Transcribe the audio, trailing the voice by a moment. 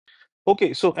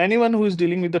Okay, so anyone who is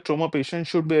dealing with the trauma patient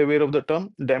should be aware of the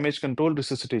term damage control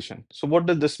resuscitation. So what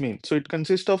does this mean? So it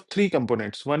consists of three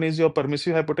components. One is your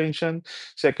permissive hypotension,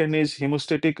 second is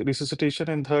hemostatic resuscitation,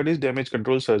 and third is damage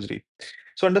control surgery.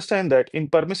 So understand that in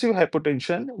permissive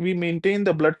hypotension, we maintain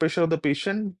the blood pressure of the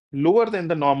patient lower than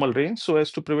the normal range so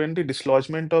as to prevent the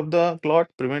dislodgement of the clot,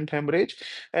 prevent hemorrhage,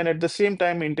 and at the same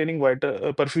time maintaining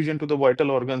vital perfusion to the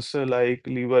vital organs like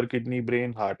liver, kidney,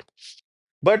 brain, heart.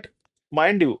 But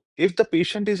mind you, if the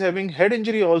patient is having head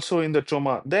injury also in the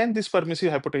trauma, then this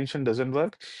permissive hypotension doesn't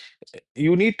work.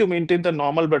 You need to maintain the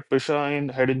normal blood pressure in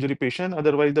head injury patient,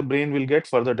 otherwise the brain will get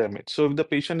further damage. So if the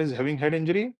patient is having head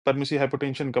injury, permissive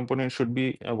hypotension component should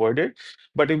be avoided.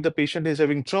 But if the patient is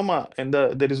having trauma and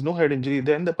there is no head injury,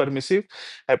 then the permissive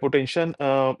hypotension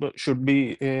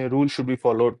rule should be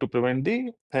followed to prevent the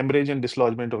hemorrhage and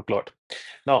dislodgement of clot.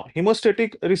 Now,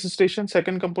 hemostatic resuscitation,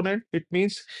 second component, it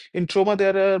means in trauma,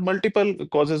 there are multiple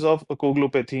causes of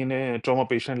coagulopathy in a trauma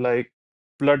patient, like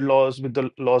blood loss with the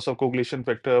loss of coagulation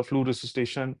factor, flu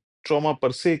resuscitation. Trauma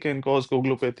per se can cause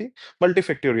coagulopathy,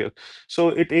 multifactorial. So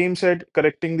it aims at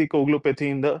correcting the coagulopathy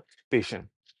in the patient.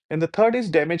 And the third is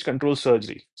damage control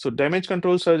surgery. So damage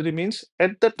control surgery means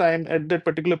at the time, at that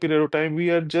particular period of time,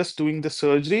 we are just doing the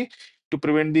surgery to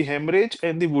prevent the hemorrhage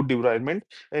and the wound debridement,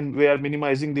 and we are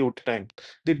minimizing the OT time.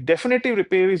 The definitive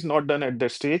repair is not done at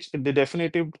that stage. The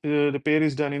definitive repair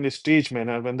is done in a stage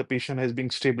manner when the patient has been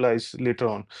stabilized later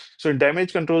on. So in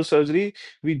damage control surgery,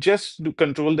 we just do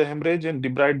control the hemorrhage and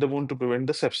debride the wound to prevent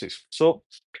the sepsis. So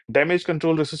damage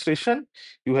control resuscitation,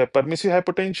 you have permissive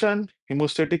hypotension,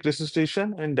 hemostatic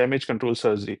resuscitation, and damage control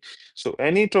surgery. So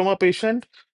any trauma patient,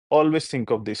 always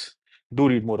think of this. Do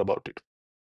read more about it.